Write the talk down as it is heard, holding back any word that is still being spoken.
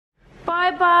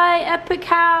Bye bye, Epic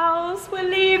House. We're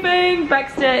leaving.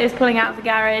 Baxter is pulling out of the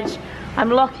garage. I'm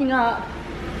locking up.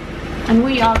 And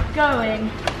we are going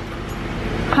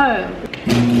home.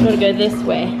 We've got to go this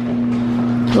way.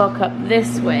 Lock up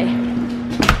this way.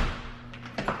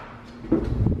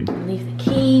 Leave the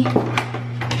key.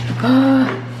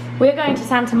 We're going to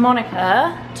Santa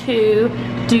Monica to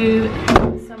do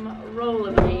some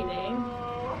rollerblading.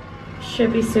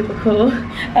 Should be super cool.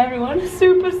 Everyone's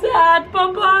super sad.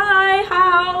 Bye-bye,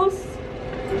 house.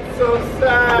 It's so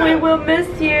sad. We will miss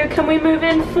you. Can we move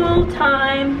in full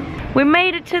time? We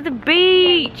made it to the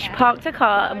beach, parked a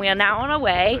car, and we are now on our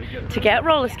way to get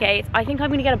roller skates. I think I'm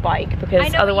gonna get a bike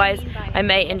because otherwise I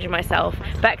may injure myself.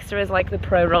 Baxter is like the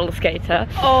pro roller skater.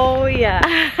 Oh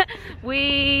yeah.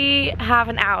 We have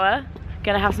an hour,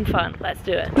 gonna have some fun. Let's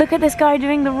do it. Look at this guy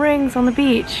doing the rings on the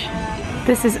beach.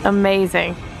 This is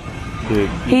amazing. Dude,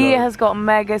 he has got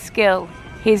mega skill.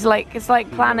 He's like, it's like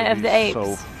Planet of the Apes.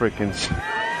 So freaking.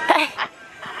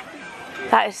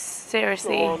 That is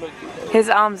seriously, his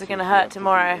arms are gonna hurt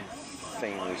tomorrow.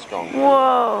 Insanely strong.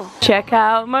 Whoa! Check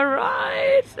out my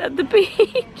ride at the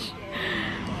beach.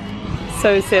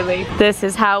 So silly. This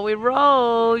is how we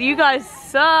roll. You guys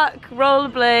suck.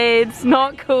 Rollerblades,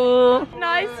 not cool.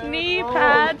 Nice knee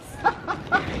pads.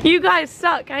 You guys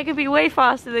suck. I could be way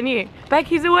faster than you.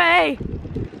 Becky's away.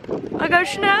 I go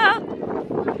schnell.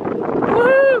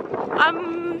 Woo!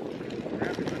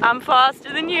 I'm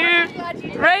faster than you.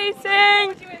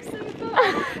 Racing.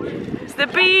 It's the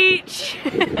beach.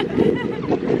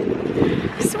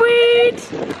 Sweet.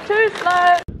 Too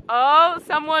slow. Oh,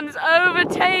 someone's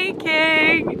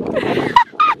overtaking.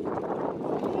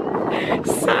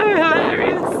 So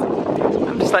hilarious.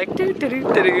 I'm just like doo doo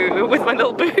doo doo doo with my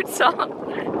little boots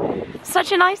on.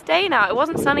 Such a nice day now. It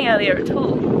wasn't sunny earlier at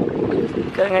all.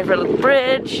 Going over a little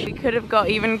bridge. We could have got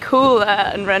even cooler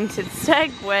and rented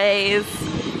segways.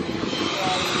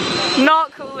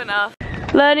 Not cool enough.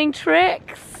 Learning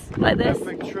tricks like this.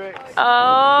 Tricks.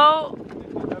 Oh,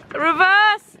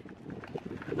 reverse.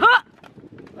 Huh.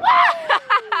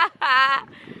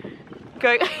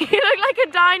 Go. You look like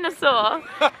a dinosaur,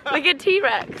 like a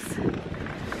T-Rex.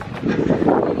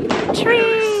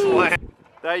 Trees.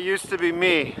 That used to be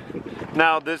me.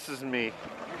 Now this is me.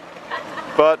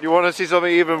 But you want to see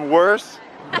something even worse?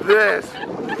 This.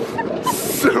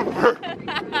 Super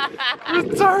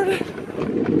retarded.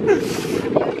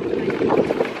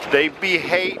 They be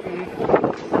hating,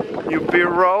 you be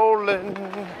rolling.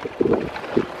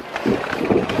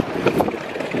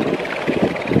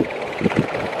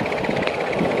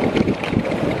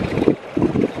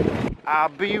 I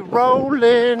be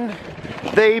rolling,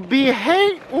 they be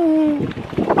hating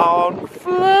on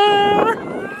Fleur.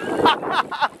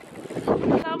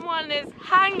 Someone is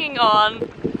hanging on.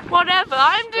 Whatever,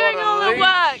 I'm doing all the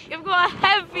work. I've got a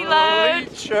heavy load.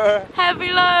 Heavy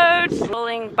load.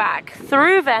 Rolling back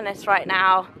through Venice right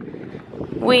now.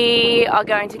 We are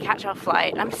going to catch our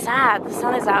flight. I'm sad, the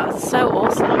sun is out, it's so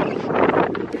awesome.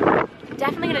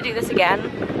 Definitely gonna do this again.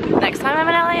 Next time I'm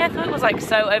in LA, I thought it was like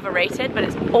so overrated, but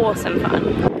it's awesome fun.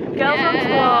 Girls on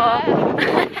tour.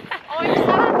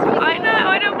 I know,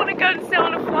 I don't want to go and sit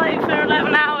on a flight for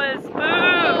 11 hours. Boo!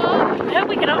 I hope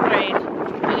we can upgrade.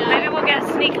 Maybe we'll get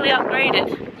sneakily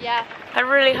upgraded. Yeah. I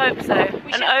really hope so.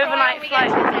 An overnight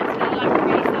flight.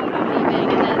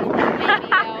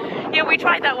 Yeah, we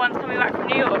tried that once coming back from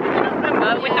New York.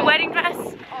 Remember, with the wedding dress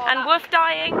and woof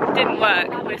dying, didn't work.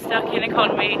 We're stuck in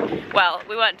economy. Well,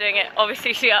 we weren't doing it.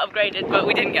 Obviously, she got upgraded, but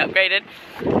we didn't get upgraded.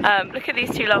 Look at these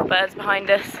two lovebirds behind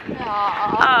us.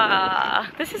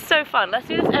 Ah, this is so fun. Let's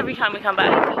do this every time we come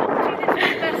back.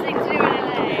 Best thing to do in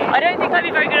LA. I don't think I'd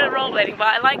be very good at rollerblading, but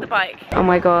I like the bike. Oh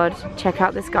my god, check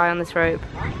out this guy on this rope.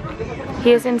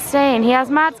 He is insane. He has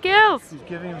mad skills. He's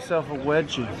giving himself a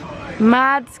wedgie.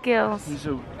 Mad skills. He's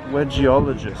a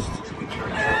wedgeologist.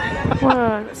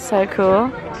 Whoa, that's so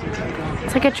cool.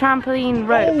 It's like a trampoline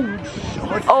rope.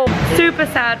 Oh, super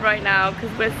sad right now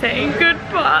because we're saying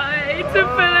goodbye to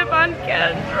Philip and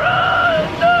Kendra.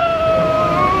 No.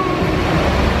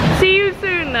 See you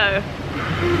soon though.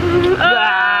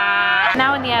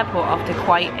 Now in the airport after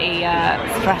quite a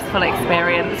stressful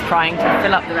experience trying to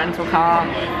fill up the rental car,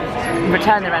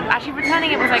 return the rental. Actually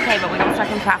returning it was okay, but we got stuck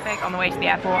in traffic on the way to the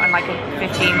airport and like a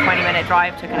 15-20 minute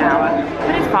drive took an hour.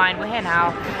 But it's fine, we're here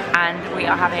now and we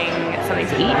are having something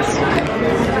to eat.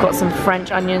 Got some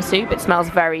French onion soup, it smells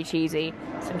very cheesy.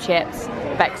 Some chips.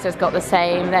 Baxter's got the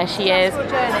same, there she is.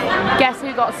 Guess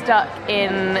who got stuck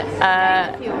in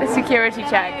the security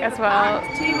check as well?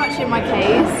 Too much in my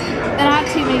case. Then I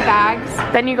had too many bags.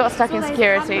 Then you got stuck in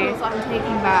security. I'm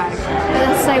taking bags. But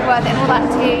it's so worth it, and all that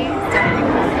tea.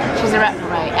 She's a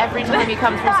reprobate. Every time you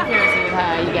come through security with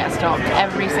her, you get stopped.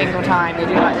 Every single time. They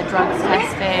do like the drugs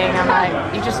testing. I'm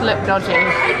like, you just look dodgy.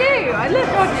 I do. I look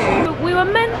dodgy. We were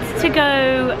meant to go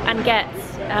and get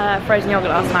frozen yogurt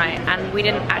last night, and we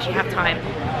didn't actually have time.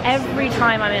 Every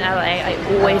time I'm in LA, I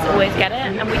always get it,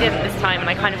 and we didn't this time, and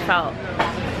I kind of felt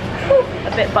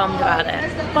a bit bummed about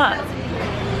it. But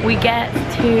we get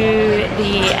to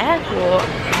the airport,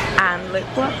 and look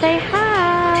what they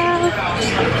have.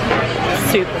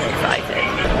 Super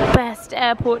excited. Best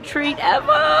airport treat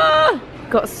ever.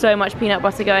 Got so much peanut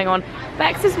butter going on.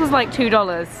 Bex's was like $2.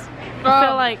 I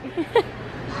feel like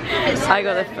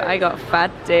I got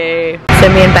fatty. So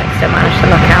me and Bex managed to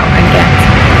knock out and get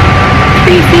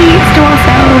 3 feeds to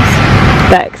ourselves.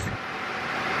 Bex,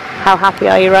 how happy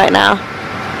are you right now?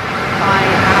 I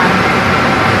am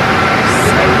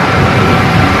so happy.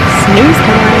 Snooze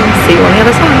time. See you on the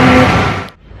other side.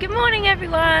 Good morning,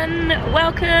 everyone.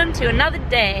 Welcome to another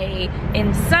day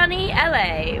in sunny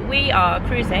LA. We are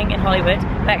cruising in Hollywood.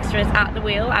 Bextra is at the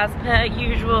wheel as per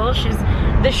usual. She's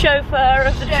the chauffeur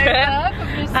of the trip.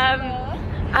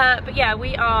 But yeah,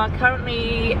 we are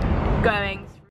currently going